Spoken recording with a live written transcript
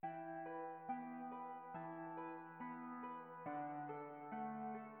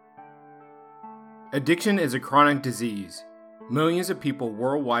Addiction is a chronic disease. Millions of people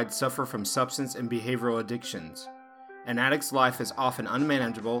worldwide suffer from substance and behavioral addictions. An addict's life is often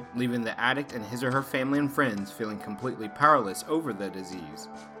unmanageable, leaving the addict and his or her family and friends feeling completely powerless over the disease.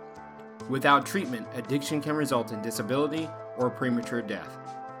 Without treatment, addiction can result in disability or premature death.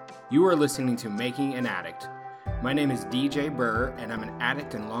 You are listening to Making an Addict. My name is DJ Burr, and I'm an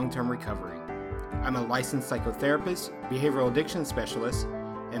addict in long-term recovery. I'm a licensed psychotherapist, behavioral addiction specialist,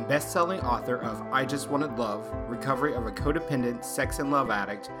 and best-selling author of I Just Wanted Love, Recovery of a Codependent Sex and Love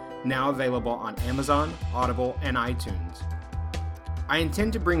Addict, now available on Amazon, Audible, and iTunes. I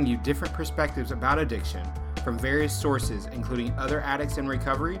intend to bring you different perspectives about addiction from various sources, including other addicts in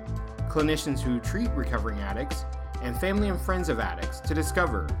recovery, clinicians who treat recovering addicts, and family and friends of addicts to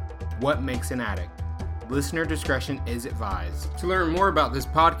discover what makes an addict. Listener discretion is advised. To learn more about this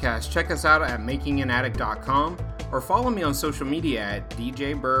podcast, check us out at makinganaddict.com or follow me on social media at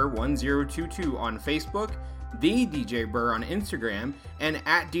DJBurr1022 on Facebook, the DJ Burr on Instagram, and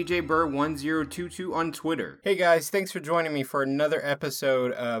at DJBurr1022 on Twitter. Hey guys, thanks for joining me for another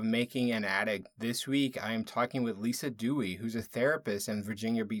episode of Making an Addict. This week I am talking with Lisa Dewey, who's a therapist in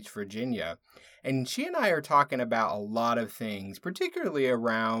Virginia Beach, Virginia. And she and I are talking about a lot of things, particularly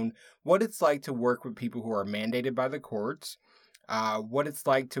around what it's like to work with people who are mandated by the courts, what it's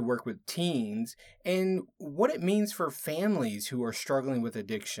like to work with teens, and what it means for families who are struggling with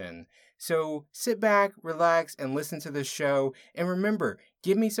addiction. So sit back, relax, and listen to the show. And remember,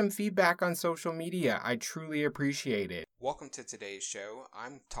 give me some feedback on social media. I truly appreciate it. Welcome to today's show.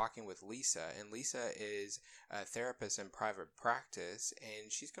 I'm talking with Lisa, and Lisa is a therapist in private practice,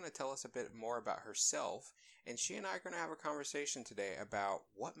 and she's going to tell us a bit more about herself. And she and I are going to have a conversation today about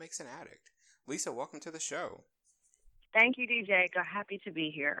what makes an addict. Lisa, welcome to the show. Thank you, DJ. Happy to be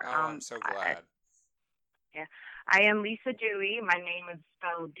here. Oh, I'm so glad. I am Lisa Dewey. My name is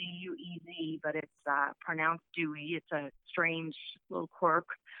spelled D-U-E-Z, but it's pronounced Dewey. It's a strange little quirk.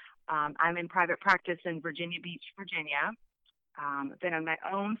 I'm in private practice in Virginia Beach, Virginia. I've been on my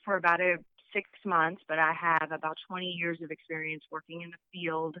own for about 6 months, but I have about 20 years of experience working in the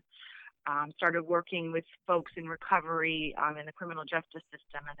field. Started working with folks in recovery in the criminal justice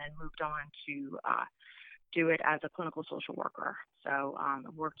system, and then moved on to do it as a clinical social worker. So I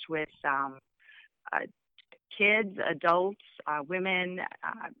worked with kids, adults, women,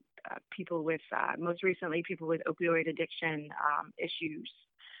 people with, most recently, people with opioid addiction issues.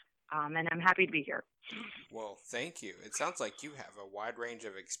 And I'm happy to be here. Well, thank you. It sounds like you have a wide range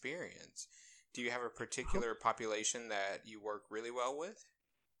of experience. Do you have a particular population that you work really well with?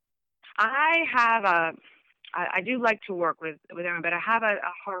 I do like to work with everyone, but I have a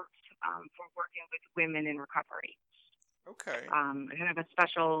heart for working with women in recovery. Okay. I have a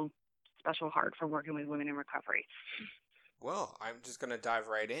special heart for working with women in recovery. Well, I'm just going to dive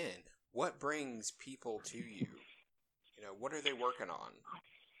right in. What brings people to you? What are they working on?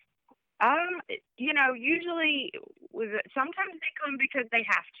 Usually, sometimes they come because they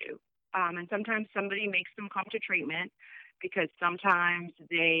have to. And sometimes somebody makes them come to treatment because sometimes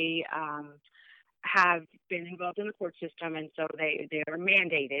they have been involved in the court system, and so they are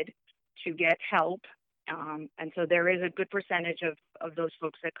mandated to get help. And so there is a good percentage of those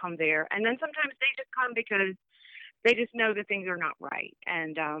folks that come there. And then sometimes they just come because they just know that things are not right.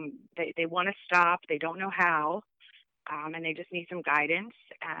 And they want to stop. They don't know how. And they just need some guidance.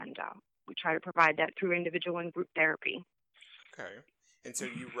 And we try to provide that through individual and group therapy. Okay. And so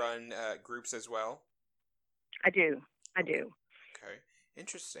you run groups as well? I do. Okay.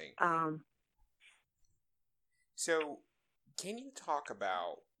 Interesting. So can you talk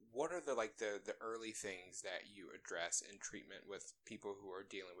about what are the early things that you address in treatment with people who are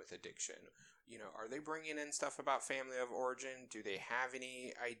dealing with addiction? Are they bringing in stuff about family of origin? Do they have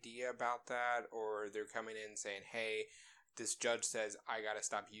any idea about that? Or they're coming in saying, hey, this judge says I got to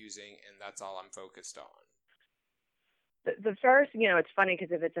stop using, and that's all I'm focused on? The first, it's funny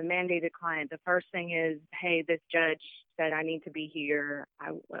because if it's a mandated client, the first thing is, hey, this judge said I need to be here,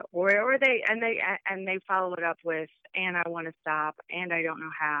 or they follow it up with, and I want to stop, and I don't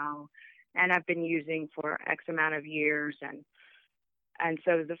know how, and I've been using for X amount of years, and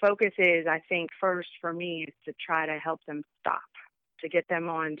so the focus is, I think, first for me is to try to help them stop, to get them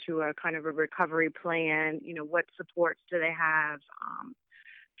onto a kind of a recovery plan. What supports do they have?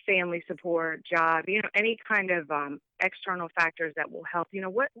 Family support, job, any kind of external factors that will help.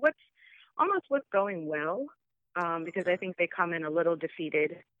 What's going well, because I think they come in a little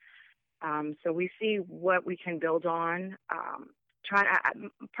defeated. So we see what we can build on.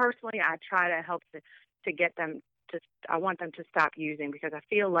 Personally, I try to help to get them to. I want them to stop using, because I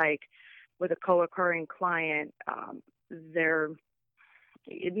feel like with a co-occurring client, they're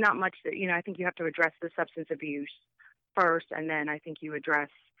not much that, I think you have to address the substance abuse first, and then I think you address,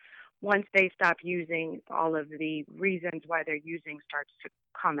 once they stop using, all of the reasons why they're using starts to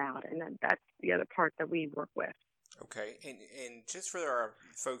come out, and then that's the other part that we work with. Okay, and just for our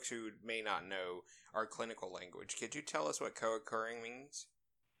folks who may not know our clinical language, could you tell us what co-occurring means?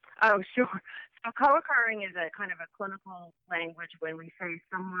 Oh, sure. So co-occurring is a kind of a clinical language when we say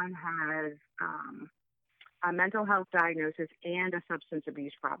someone has a mental health diagnosis and a substance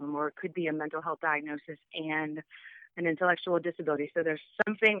abuse problem, or it could be a mental health diagnosis and an intellectual disability. So there's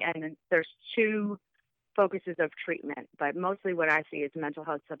something, and there's two focuses of treatment, but mostly what I see is mental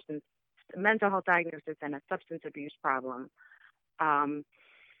health diagnosis and a substance abuse problem.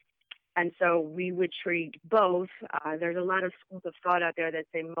 And so we would treat both. There's a lot of schools of thought out there that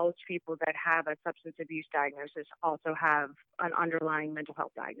say most people that have a substance abuse diagnosis also have an underlying mental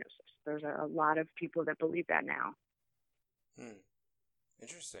health diagnosis. There's a lot of people that believe that now.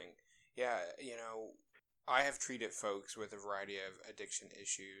 Interesting. Yeah, I have treated folks with a variety of addiction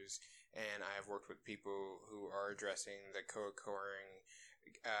issues, and I have worked with people who are addressing the co-occurring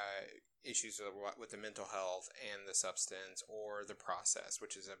issues with the mental health and the substance, or the process,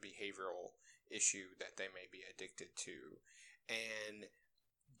 which is a behavioral issue that they may be addicted to. And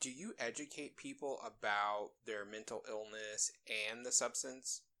do you educate people about their mental illness and the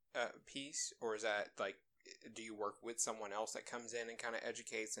substance piece, or is that like, do you work with someone else that comes in and kind of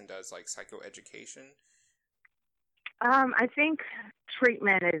educates and does like psychoeducation? I think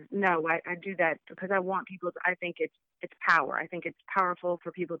treatment is, no, I do that because I want people to, I think it's power. I think it's powerful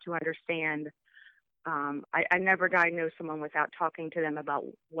for people to understand. I never diagnose someone without talking to them about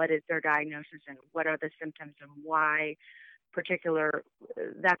what is their diagnosis and what are the symptoms and why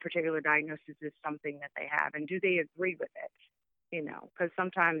that particular diagnosis is something that they have, and do they agree with it? Because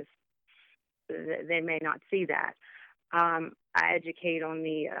sometimes they may not see that. I educate on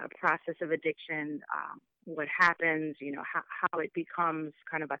the process of addiction, what happens, how it becomes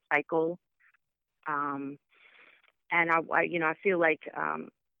kind of a cycle. And I feel like,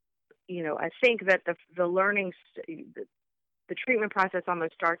 I think that the learning, the treatment process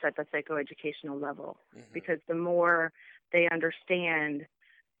almost starts at the psychoeducational level, because the more they understand,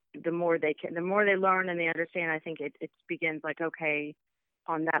 the more they learn and they understand. I think it begins like, okay,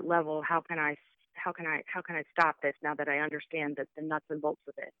 on that level, how can I stop this now that I understand the nuts and bolts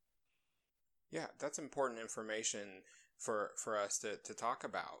of it? Yeah, that's important information for us to talk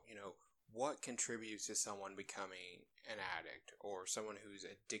about. What contributes to someone becoming an addict or someone who's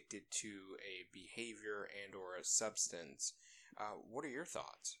addicted to a behavior and or a substance. What are your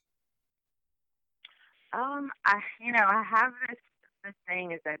thoughts? I have this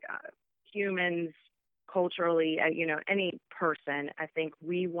thing is that humans culturally, any person, I think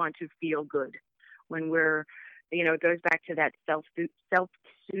we want to feel good when we're, it goes back to that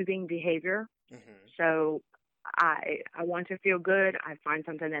self-soothing behavior. So I want to feel good. I find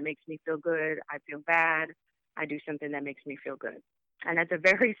something that makes me feel good. I feel bad. I do something that makes me feel good. And it's a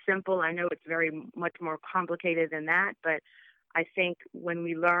very simple, I know it's very much more complicated than that, but I think when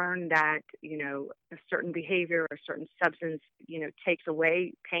we learn that, a certain behavior or a certain substance, takes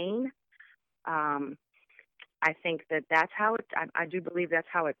away pain, I think that's how I do believe that's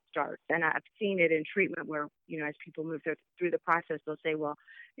how it starts. And I've seen it in treatment where, as people move through the process, they'll say, well,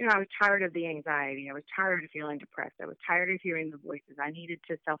 I was tired of the anxiety. I was tired of feeling depressed. I was tired of hearing the voices. I needed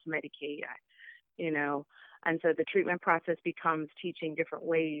to self-medicate, and so the treatment process becomes teaching different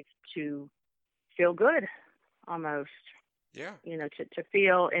ways to feel good almost. Yeah. To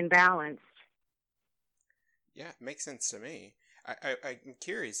feel imbalanced. Yeah, it makes sense to me. I'm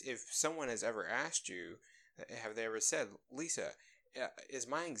curious if someone has ever asked you, have they ever said, Lisa, is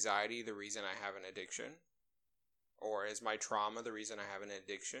my anxiety the reason I have an addiction? Or is my trauma the reason I have an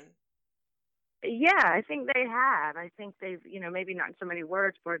addiction? Yeah, I think they have. I think they've, maybe not in so many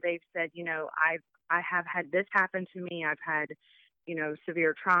words, but they've said, I have had this happen to me. I've had,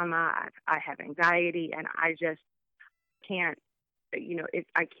 severe trauma. I have anxiety, and I just can't,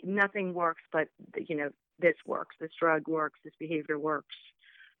 nothing works, but, this works. This drug works. This behavior works.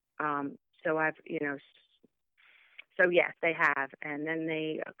 So I've, so yes, they have. And then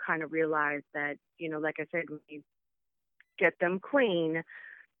they kind of realize that, like I said, when you get them clean,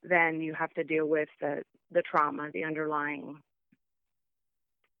 then you have to deal with the trauma, the underlying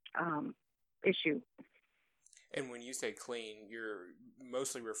issue. And when you say clean, you're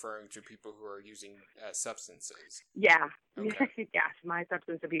mostly referring to people who are using substances. Yeah. Okay. Yes, my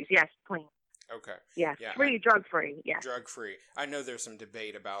substance abuse. Yes, clean. Okay. Yes, yeah, drug-free. Yes. Drug-free. I know there's some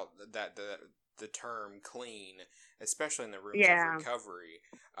debate about that, the the term clean, especially in the rooms of Yeah. recovery.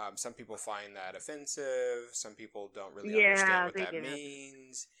 Some people find that offensive. Some people don't really understand Yeah, what they that do.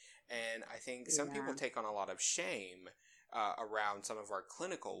 means. And I think some people Yeah. take on a lot of shame around some of our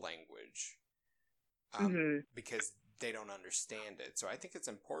clinical language Mhm. because they don't understand it. So I think it's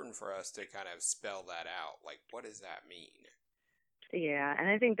important for us to kind of spell that out. Like, what does that mean? Yeah, and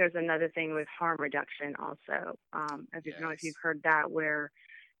I think there's another thing with harm reduction also. I don't know if you've Yes. heard that where,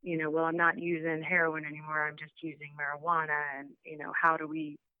 well, I'm not using heroin anymore. I'm just using marijuana, and how do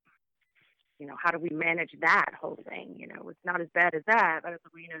we manage that whole thing? It's not as bad as that, but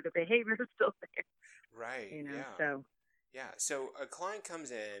the behavior is still there. Right. Yeah. So Yeah. So a client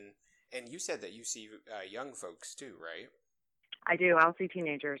comes in, and you said that you see young folks too, right? I do. I'll see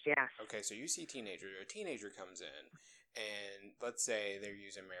teenagers. Yes. Okay, so you see teenagers. A teenager comes in, and let's say they're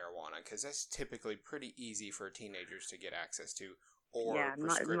using marijuana, because that's typically pretty easy for teenagers to get access to, or Yeah,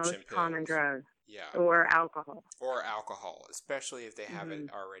 most prescription common pills. drug Yeah, or alcohol. or alcohol, especially if they have it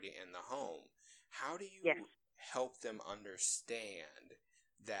Hmm. already in the home. How do Yes. you help them understand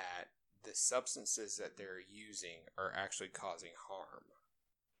that the substances that they're using are actually causing harm?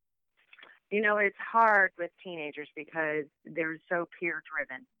 It's hard with teenagers because they're so peer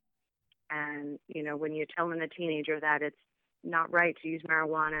driven. And, when you tell a teenager that it's not right to use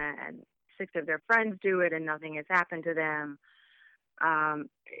marijuana and six of their friends do it and nothing has happened to them, um,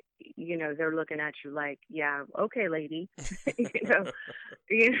 they're looking at you like, yeah, okay, lady, you know,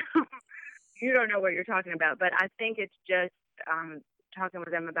 you know, you don't know what you're talking about. But I think it's just talking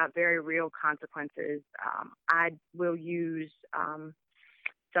with them about very real consequences. I will use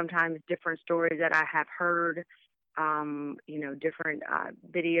sometimes different stories that I have heard, different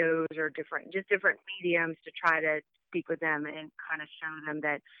videos or different mediums to try to speak with them and kind of show them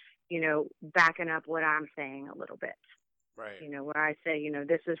that, backing up what I'm saying a little bit. Right. Where I say,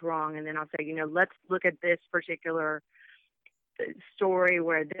 this is wrong, and then I'll say, let's look at this particular story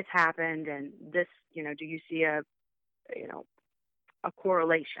where this happened, and this, do you see a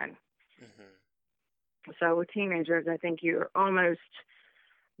correlation? Hmm. So with teenagers, I think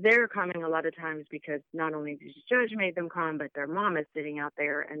they're coming a lot of times because not only does the judge made them come, but their mom is sitting out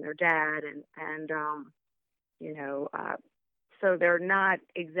there and their dad, and you know, uh, so they're not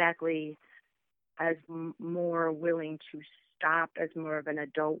exactly as more willing to stop as more of an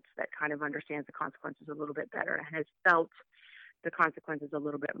adult that kind of understands the consequences a little bit better and has felt the consequences a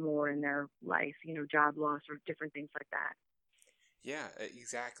little bit more in their life, job loss or different things like that. Yeah,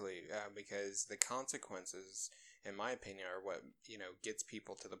 exactly. Because the consequences, in my opinion, are what gets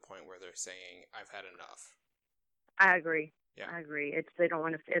people to the point where they're saying, "I've had enough." I agree. Yeah. I agree. It's they don't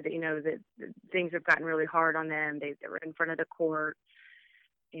want to, that things have gotten really hard on them. They're in front of the court.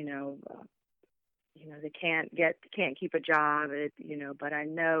 You know, they can't keep a job. But I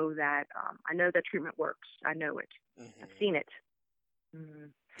know that treatment works. I know it. I've Hmm. seen it. Hmm.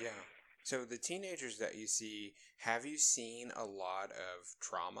 Yeah. So the teenagers that you see, have you seen a lot of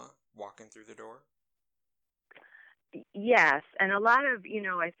trauma walking through the door? Yes, and a lot of,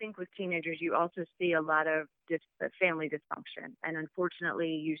 I think with teenagers, you also see a lot of family dysfunction, and unfortunately,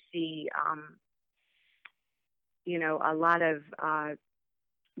 you see, a lot of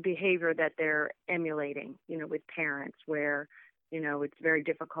behavior that they're emulating, with parents, where, it's very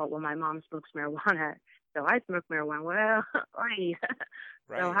difficult. Well, my mom smokes marijuana, so I smoke marijuana. Well, oy.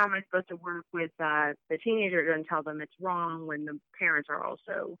 So Right. how am I supposed to work with the teenager and tell them it's wrong when the parents are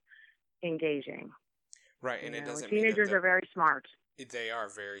also engaging? Right. And it doesn't mean that Teenagers are very smart, they are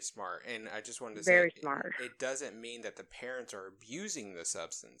very smart. And I just wanted to say, very smart. it doesn't mean that the parents are abusing the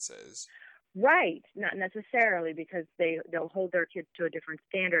substances. Right, not necessarily, because they'll hold their kids to a different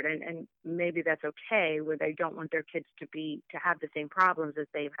standard, and maybe that's okay, where they don't want their kids to have the same problems as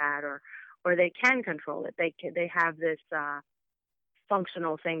they've had, or they can control it. They have this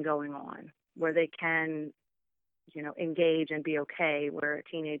functional thing going on where they can engage and be okay, where a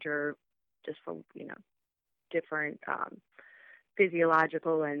teenager, just for different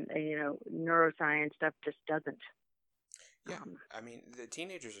physiological and neuroscience stuff, just doesn't. Yeah. Um, I mean, the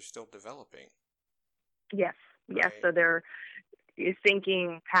teenagers are still developing, yes, yes. right? So your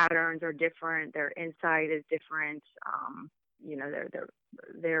thinking patterns are different. Their insight is different.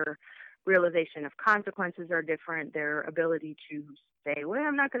 Their realization of consequences are different. Their ability to say, "Well,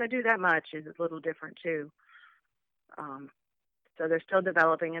 I'm not going to do that much," is a little different too. Um, so they're still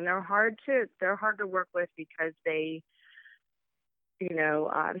developing, and they're hard to work with because they,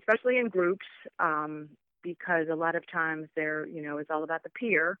 especially in groups, because a lot of times it's all about the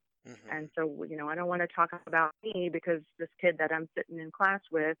peer. And Hmm. so, I don't want to talk about me because this kid that I'm sitting in class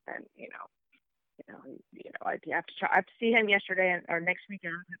with, and, I have to try. I have to see him yesterday or next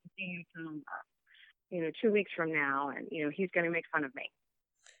weekend. I have to see him 2 weeks from now, and he's going to make fun of me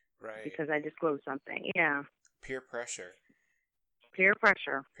Right. because I disclosed something. Yeah, Peer pressure. peer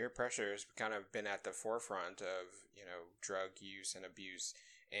pressure. Peer pressure has kind of been at the forefront of, drug use and abuse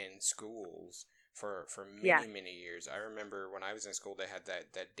in schools for Yes, many years. I remember when I was in school, they had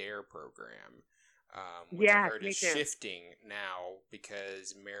that DARE program, which I yes, heard is me too. shifting now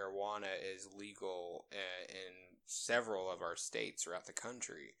because marijuana is legal in several of our states throughout the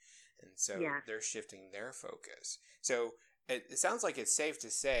country. And so Yes, they're shifting their focus. So it sounds like it's safe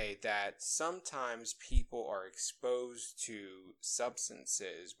to say that sometimes people are exposed to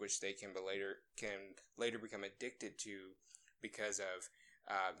substances which they can later become addicted to because of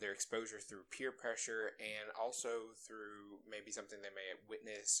their exposure through peer pressure and also through maybe something they may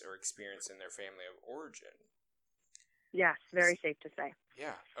witness or experience in their family of origin. yes, very safe to say.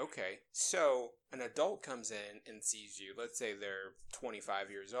 Yeah, okay. So an adult comes in and sees you. Let's say they're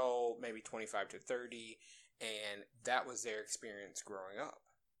 25 years old, maybe 25 to 30, and that was their experience growing up.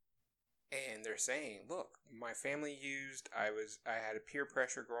 And they're saying, "Look, my family used, I had a peer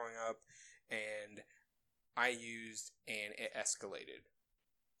pressure growing up and I used and it escalated."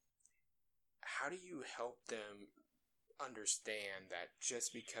 How do you help them understand that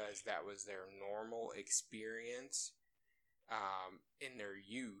just because that was their normal experience in their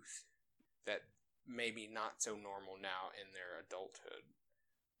youth, that maybe not so normal now in their adulthood?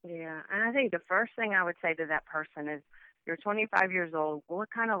 Yeah, and I think the first thing I would say to that person is, "You're 25 years old. What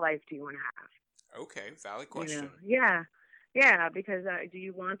kind of life do you want to have?" Okay, valid question. Yeah, yeah, because do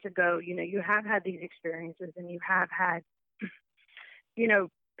you want to go? You have had these experiences, and you have had, you know,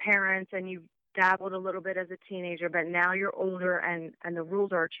 parents, and you've dabbled a little bit as a teenager, but now you're older, and the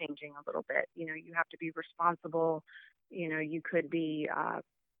rules are changing a little bit. You have to be responsible. You could be a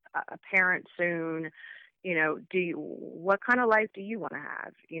parent soon. What kind of life do you want to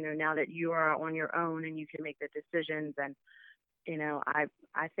have? Now that you are on your own and you can make the decisions, and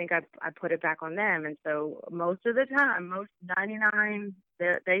I think I put it back on them. And so most of the time, most 99,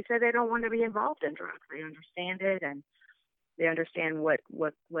 they say they don't want to be involved in drugs. They understand it, and they understand what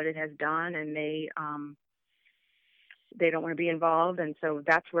it has done, and they don't want to be involved. And so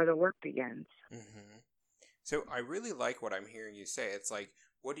that's where the work begins. Mm-hmm. So I really like what I'm hearing you say. It's like,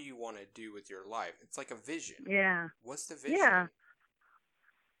 what do you want to do with your life? It's like a vision. Yeah, What's the yeah, vision?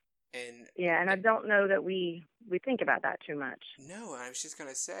 And yeah. And I it, don't know that we think about that too much. no, I was just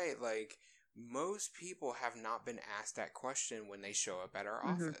gonna say, like, most people have not been asked that question when they show up at our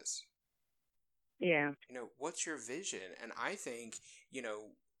Mhm. office. Yeah. What's your vision? And I think,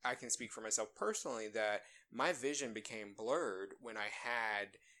 I can speak for myself personally that my vision became blurred when I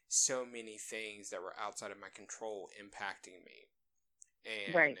had so many things that were outside of my control impacting me.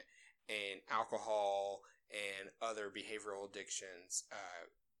 Right. And alcohol and other behavioral addictions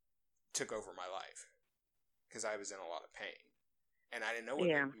took over my life because I was in a lot of pain and I didn't know what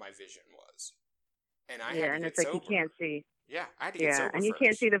Yeah. my vision was. And I had Yeah. to And get it's like you sober. can't see. Yeah, I had to get Yeah, sober and you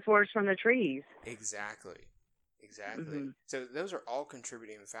can't first. see the forest from the trees. Exactly. Exactly. Mhm. So those are all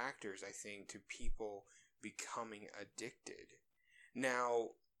contributing factors, I think, to people becoming addicted.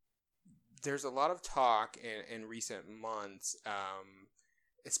 Now, there's a lot of talk in recent months,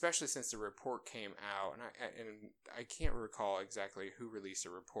 especially since the report came out, and I can't recall exactly who released the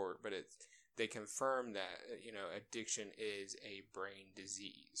report, but they confirmed that addiction is a brain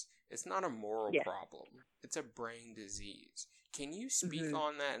disease. It's not a moral Yeah. problem. It's a brain disease. Can you speak Mhm.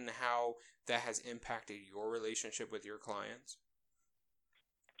 on that and how that has impacted your relationship with your clients?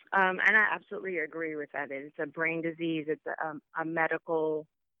 And I absolutely agree with that. It's a brain disease. It's a medical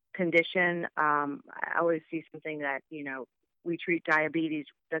condition. I always see something that we treat diabetes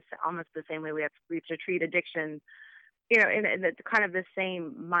that's almost the same way we have to treat addiction. In the kind of the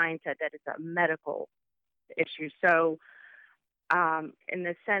same mindset that it's a medical issue. So, in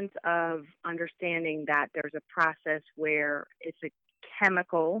the sense of understanding that there's a process where it's a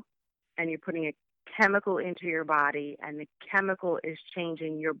chemical, and you're putting a chemical into your body, and the chemical is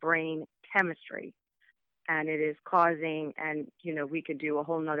changing your brain chemistry, and it is causing, and we could do a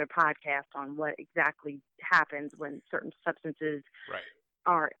whole nother podcast on what exactly happens when certain substances Right.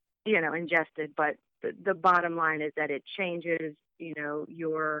 are ingested. But the bottom line is that it changes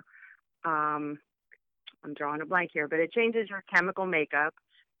your I'm drawing a blank here, but it changes your chemical makeup,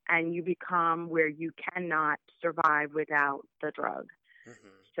 and you become where you cannot survive without the drug. Mm-hmm.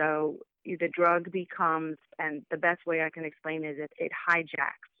 So the drug becomes, and the best way I can explain is it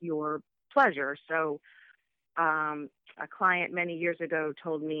hijacks your pleasure. So a client many years ago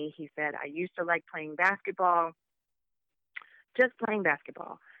told me, he said, "I used to like playing basketball, just playing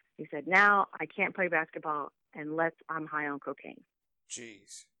basketball. He said, now I can't play basketball unless I'm high on cocaine.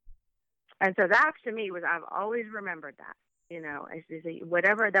 Jeez. And so that to me I've always remembered that.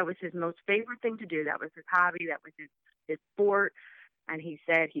 Whatever, that was his most favorite thing to do. That was his hobby. That was his sport. And he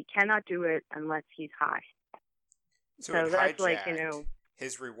said he cannot do it unless he's high. So it that's hijacked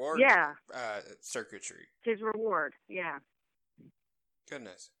his reward circuitry. His reward, yeah.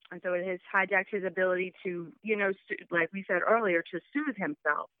 Goodness. And so it has hijacked his ability to, like we said earlier, to soothe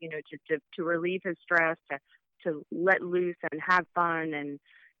himself, to relieve his stress, to let loose and have fun and,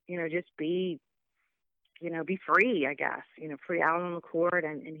 just be free, I guess, free out on the court.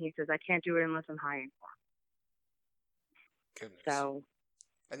 And he says, I can't do it unless I'm high anymore. Goodness. So.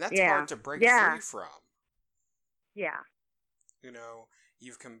 And that's hard to break free from. Yeah.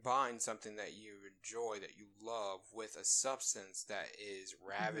 You've combined something that you enjoy, that you love, with a substance that is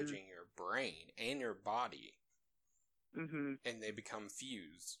ravaging your brain and your body. Mm-hmm. And they become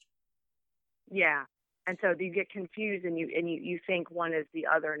fused. Yeah. And so you get confused and you think one is the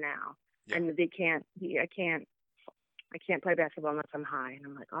other now. Yeah. And I can't play basketball unless I'm high. And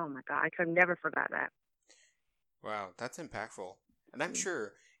I'm like, oh my God, I could never forgot that. Wow, that's impactful. And I'm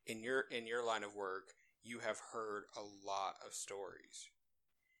sure in your line of work, you have heard a lot of stories.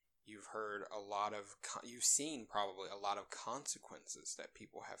 You've heard you've seen probably a lot of consequences that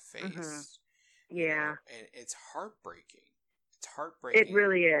people have faced. Mm-hmm. Yeah. And it's heartbreaking. It's heartbreaking. It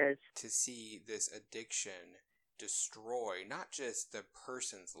really is. To see this addiction destroy not just the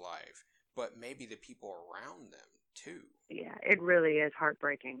person's life, but maybe the people around them too. Yeah, it really is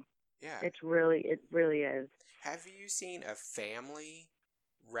heartbreaking. Yeah. It really is. Have you seen a family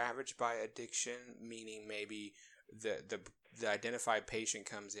ravaged by addiction, meaning maybe the identified patient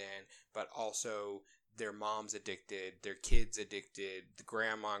comes in, but also their mom's addicted, their kid's addicted, the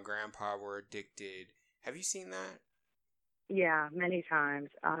grandma and grandpa were addicted? Have you seen that? Yeah, many times.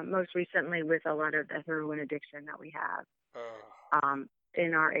 Most recently with a lot of the heroin addiction that we have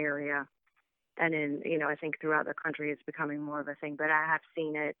in our area. And I think throughout the country it's becoming more of a thing. But I have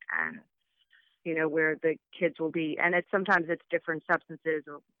seen it, and, where the kids will be, and sometimes it's different substances,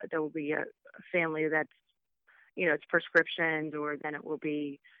 or there will be a family that's, it's prescriptions, or then it will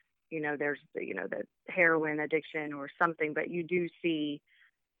be, there's, the heroin addiction or something. But you do see,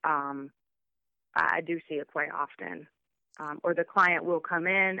 I do see it quite often. Or the client will come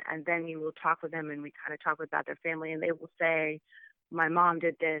in and then you will talk with them, and we kind of talk about their family, and they will say, my mom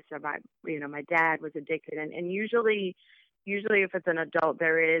did this, or my dad was addicted. And usually if it's an adult,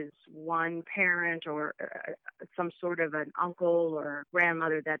 there is one parent or some sort of an uncle or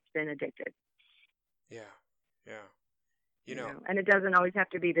grandmother that's been addicted. Yeah. And it doesn't always have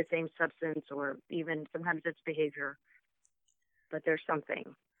to be the same substance, or even sometimes it's behavior, but there's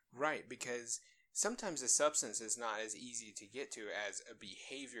something. Right, because sometimes the substance is not as easy to get to as a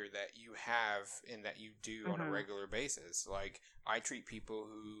behavior that you have and that you do on a regular basis. Like, I treat people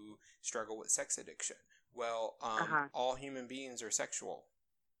who struggle with sex addiction. Well, all human beings are sexual.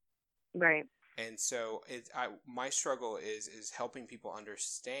 Right. And so my struggle is helping people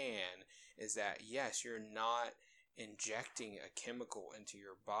understand is that, yes, you're not injecting a chemical into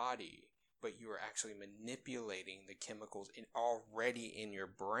your body, but you are actually manipulating the chemicals already in your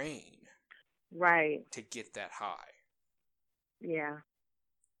brain. Right. To get that high. Yeah.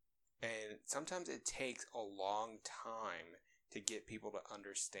 And sometimes it takes a long time to get people to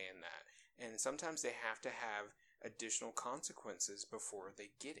understand that. And sometimes they have to have additional consequences before they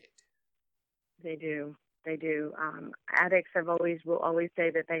get it. They do. Addicts will always say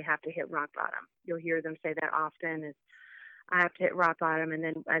that they have to hit rock bottom. You'll hear them say that often, is I have to hit rock bottom. And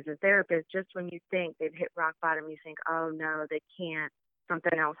then as a therapist, just when you think they've hit rock bottom, you think, oh no, they can't.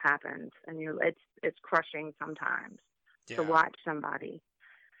 Something else happens, and it's crushing sometimes to watch somebody.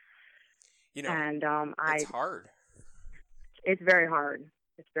 And it's hard. It's very hard.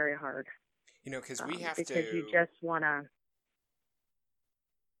 It's very hard. Because we have because you just want to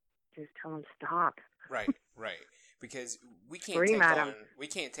just tell them stop. Right. Because we can't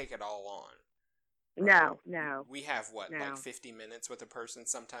take it all on. Right? No. We have like 50 minutes with a person,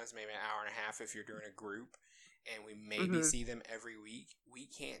 sometimes maybe an hour and a half if you're doing a group. And we maybe see them every week. We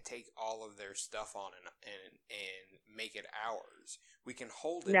can't take all of their stuff on and make it ours. We can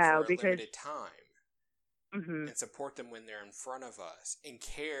hold it for a limited time and support them when they're in front of us and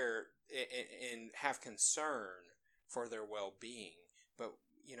care and have concern for their well-being. But,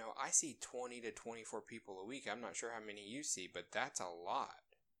 I see 20 to 24 people a week. I'm not sure how many you see, but that's a lot.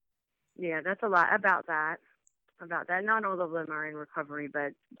 Yeah, that's a lot about that. Not all of them are in recovery,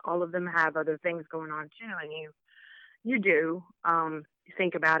 but all of them have other things going on too, and you do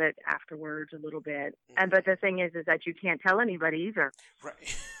think about it afterwards a little bit. But the thing is that you can't tell anybody either.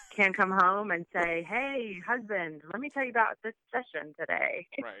 Right. can't come home and say, "Hey, husband, let me tell you about this session today."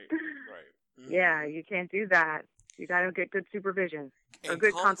 Right. Right. Yeah, Mm-hmm. you can't do that. You got to get good supervision or And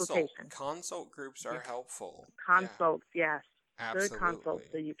good consultation. consult groups are Yeah, helpful. Yeah, consults. Yes, good consults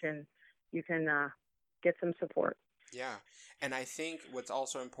so absolutely. you can get some support. Yeah. And I think what's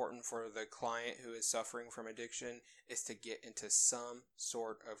also important for the client who is suffering from addiction is to get into some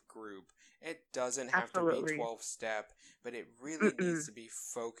sort of group. It doesn't have to be Absolutely. 12 step, but it really needs Mm-mm. to be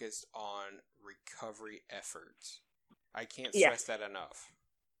focused on recovery efforts. I can't Yes. stress that enough.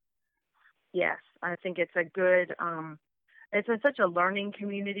 Yes, I think it's a good. Such a learning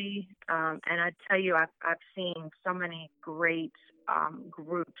community, and I tell you, I've seen so many great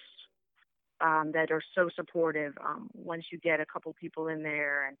groups that are so supportive. Once you get a couple people in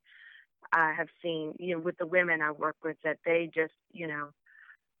there, and I have seen, with the women I work with, that they just,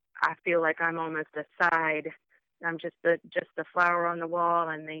 I feel like I'm almost a side. I'm just the flower on the wall,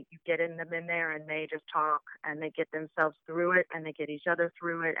 and you get them in there, and they just talk, and they get themselves through it, and they get each other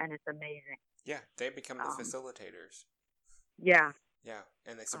through it, and it's amazing. Yeah, they become the Um, facilitators. yeah. Yeah,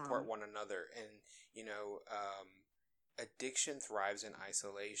 and they support Um, one another. And, addiction thrives in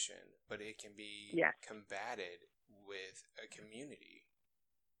isolation, but it can be yes. combated with a community,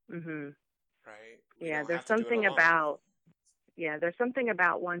 Mhm. right? We Yeah. don't have to do it alone. There's something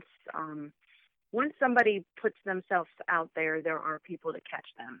about once somebody puts themselves out there, there are people to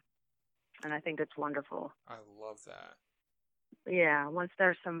catch them, and I think it's wonderful. I love that. Yeah. Once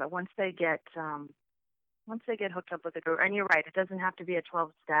they get hooked up with a group, and you're right, it doesn't have to be a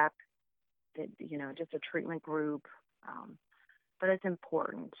 12-step, just a treatment group, um, but it's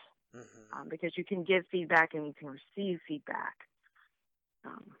important Mm-hmm. because you can give feedback and you can receive feedback,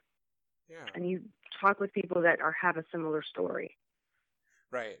 um, Yeah. and you talk with people that have a similar story.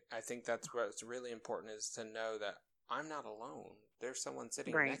 Right. I think that's what's really important is to know that I'm not alone. There's someone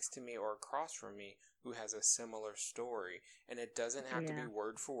sitting Right. next to me or across from me who has a similar story. And it doesn't have to be Yeah.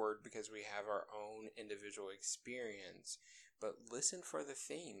 word for word because we have our own individual experience. But listen for the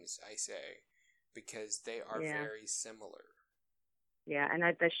themes, I say, because they are Yeah. very similar. Yeah, and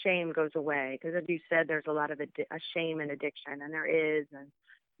the shame goes away because, as you said, there's a lot of a shame and addiction, and there is, and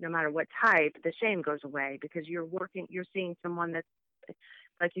no matter what type, the shame goes away because you're seeing someone that's,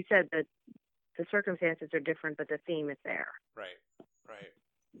 like you said, the circumstances are different, but the theme is there. Right. Right.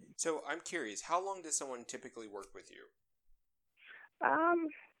 So I'm curious, how long does someone typically work with you? Um,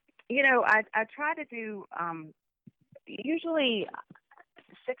 I try to do usually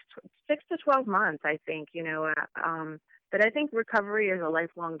 6 to 12 months. I think but I think recovery is a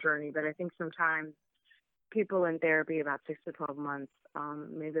lifelong journey. But I think sometimes people in therapy about 6 to 12 months,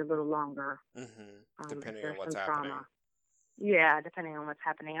 maybe a little longer, Mm-hmm. if Depending on there's what's some happening. trauma. Yeah, depending on what's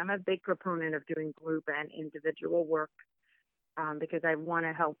happening. I'm a big proponent of doing group and individual work because I want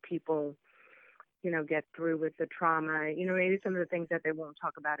to help people, get through with the trauma. Maybe some of the things that they won't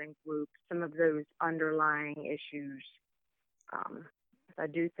talk about in group, some of those underlying issues. Um, I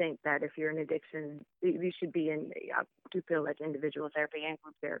do think that if you're in addiction, you should be in. I do feel like individual therapy and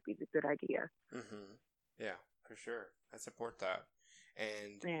group therapy is a good idea. Mm-hmm. Yeah, for sure. I support that.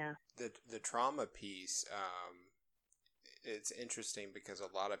 And Yeah. the trauma piece, it's interesting because a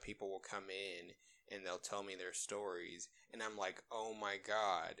lot of people will come in and they'll tell me their stories, and I'm like, oh my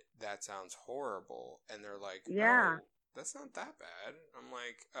god, that sounds horrible. And they're like, Yeah. oh, that's not that bad. I'm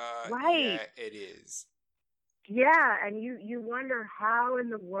like, Right. yeah, it is. Yeah, and you wonder how in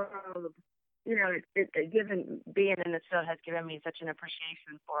the world, given being in this field has given me such an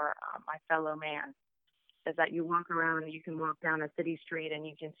appreciation for my fellow man. Is that you walk around and you can walk down a city street and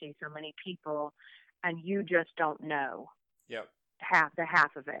you can see so many people, and you just don't know Yep.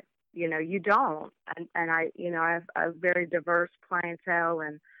 half of it. You don't, and I have a very diverse clientele,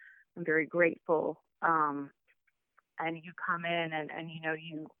 and I'm very grateful. And you come in and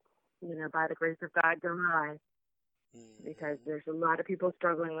by the grace of God, go high because Mm-hmm. there's a lot of people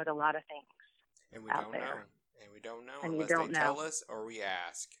struggling with a lot of things And we out don't know. there, And we don't know and you unless they don't know. tell us or we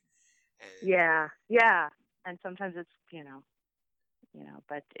ask. And Yeah, yeah, and sometimes it's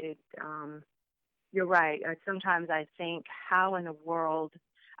but you're right. Sometimes I think, how in the world,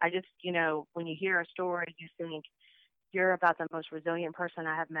 I just when you hear a story, you think you're about the most resilient person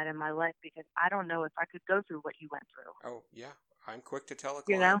I have met in my life because I don't know if I could go through what you went through. oh yeah, I'm quick to tell a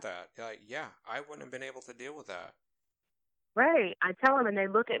You know? client that. Like, yeah, I wouldn't have been able to deal with that. Right. I tell them, and they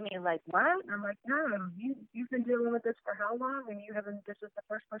look at me like, "What?" I'm like, "No, you've been dealing with this for how long? And you haven't. This is the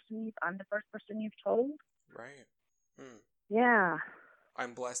first person I'm the first person you've told." Right. Hmm. Yeah.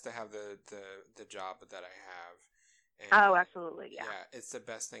 I'm blessed to have the job that I have, And Oh, absolutely, yeah. yeah, it's the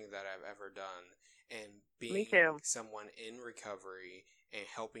best thing that I've ever done. And Me being too. someone in recovery and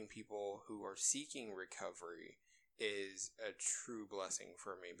helping people who are seeking recovery is a true blessing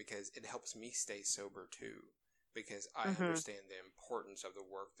for me, because it helps me stay sober too. Because I Mhm. understand the importance of the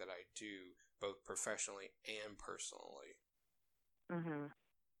work that I do, both professionally and personally. Mhm.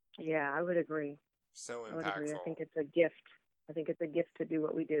 Yeah, I would agree. So I would agree. I impactful. think it's a gift. I think it's a gift to do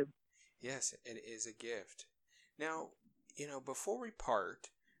what we do. Yes, it is a gift. Now, before we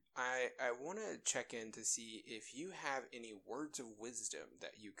part, I want to check in to see if you have any words of wisdom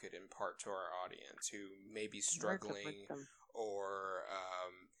that you could impart to our audience who may be Words of struggling wisdom. or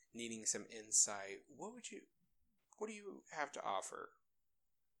needing some insight. What do you have to offer?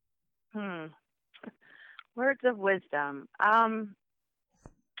 Hmm. Words of wisdom. I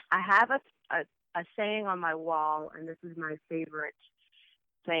have a saying on my wall, and this is my favorite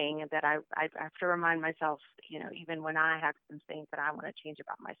saying that I have to remind myself, even when I have some things that I want to change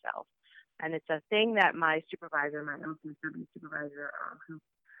about myself. And it's a thing that my supervisor, my LCW supervisor, who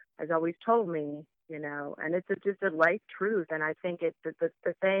has always told me, and it's just a life truth. And I think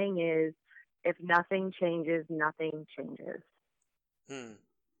the saying is, if nothing changes, nothing changes. Hmm.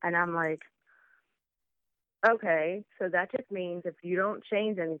 And I'm like, okay, so that just means if you don't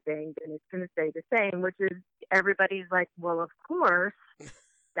change anything, then it's going to stay the same, which is everybody's like, well, of course,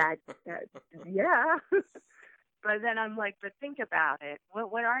 that yeah. But then I'm like, but think about it.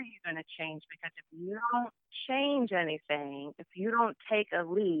 What are you going to change? Because if you don't change anything, if you don't take a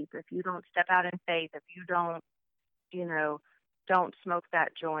leap, if you don't step out in faith, if you don't, you know, don't smoke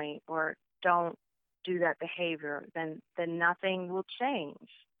that joint or don't do that behavior, then nothing will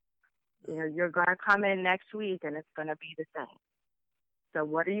change. You're going to come in next week and it's going to be the same. So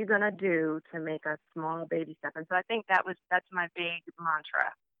what are you going to do to make a small baby step? And so I think that's my big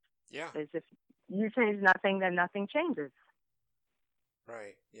mantra. Yeah. Is if you change nothing, then nothing changes.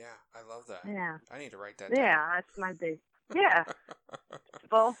 Right. Yeah. I love that. Yeah. I need to write that down. Yeah, that's my big. Yeah.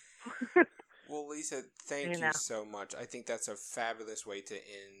 Well. Well, Lisa, thank you so much. I think that's a fabulous way to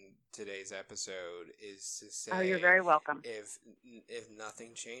end today's episode, is to say, oh, you're very welcome. If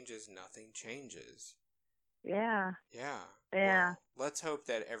nothing changes, nothing changes. Yeah. Yeah. Yeah. Well, let's hope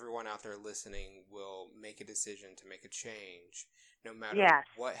that everyone out there listening will make a decision to make a change, no matter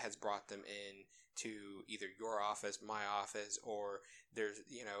what has brought them in to either your office, my office, or there's,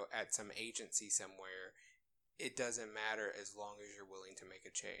 at some agency somewhere. It doesn't matter as long as you're willing to make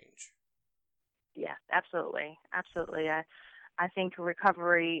a change. Yeah, absolutely. Absolutely. I think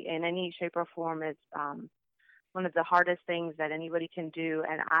recovery in any shape or form is one of the hardest things that anybody can do.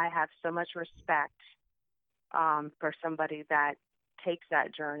 And I have so much respect for somebody that takes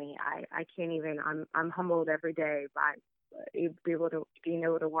that journey. I can't even, I'm humbled every day by being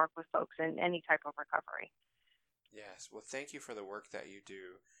able to work with folks in any type of recovery. Yes. Well, thank you for the work that you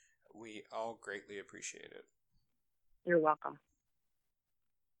do. We all greatly appreciate it. You're welcome.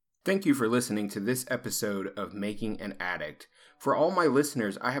 Thank you for listening to this episode of Making an Addict. For all my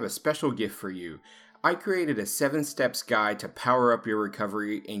listeners, I have a special gift for you. I created a 7-steps guide to power up your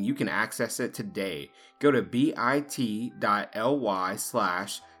recovery, and you can access it today. Go to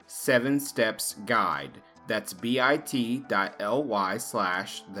bit.ly/7stepsguide. That's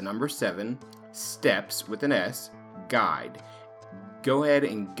bit.ly/7steps with an S, guide. Go ahead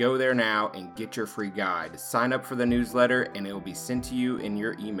and go there now and get your free guide. Sign up for the newsletter and it will be sent to you in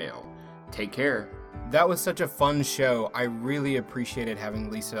your email. Take care. That was such a fun show. I really appreciated having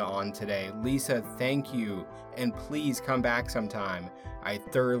Lisa on today. Lisa, thank you, and please come back sometime. I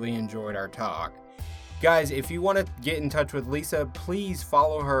thoroughly enjoyed our talk. Guys, if you want to get in touch with Lisa, please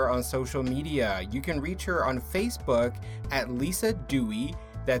follow her on social media. You can reach her on Facebook at Lisa Dewey.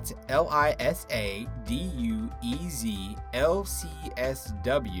 That's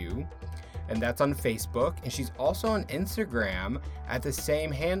LisaDuezLCSW, and that's on Facebook. And she's also on Instagram at the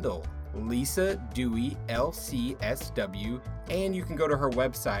same handle, Lisa Dewey LCSW, and you can go to her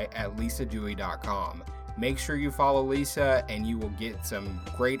website at lisadewey.com. Make sure you follow Lisa, and you will get some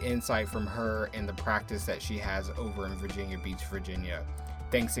great insight from her and the practice that she has over in Virginia Beach, Virginia.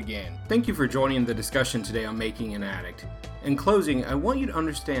 Thanks again. Thank you for joining the discussion today on Making an Addict. In closing, I want you to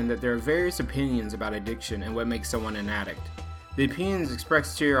understand that there are various opinions about addiction and what makes someone an addict. The opinions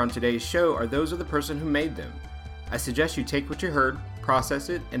expressed here on today's show are those of the person who made them. I suggest you take what you heard, process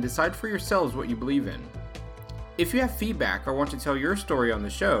it, and decide for yourselves what you believe in. If you have feedback or want to tell your story on the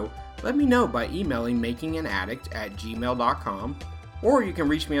show, let me know by emailing makinganaddict@gmail.com, or you can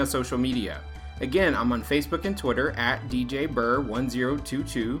reach me on social media. Again, I'm on Facebook and Twitter at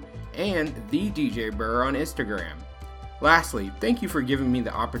DJBurr1022 and The DJ Burr on Instagram. Lastly, thank you for giving me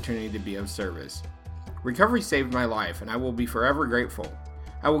the opportunity to be of service. Recovery saved my life, and I will be forever grateful.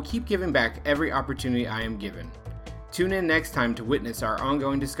 I will keep giving back every opportunity I am given. Tune in next time to witness our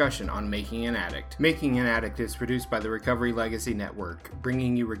ongoing discussion on Making an Addict. Making an Addict is produced by the Recovery Legacy Network,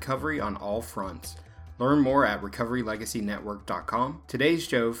 bringing you recovery on all fronts. Learn more at recoverylegacynetwork.com. Today's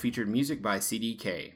show featured music by CDK.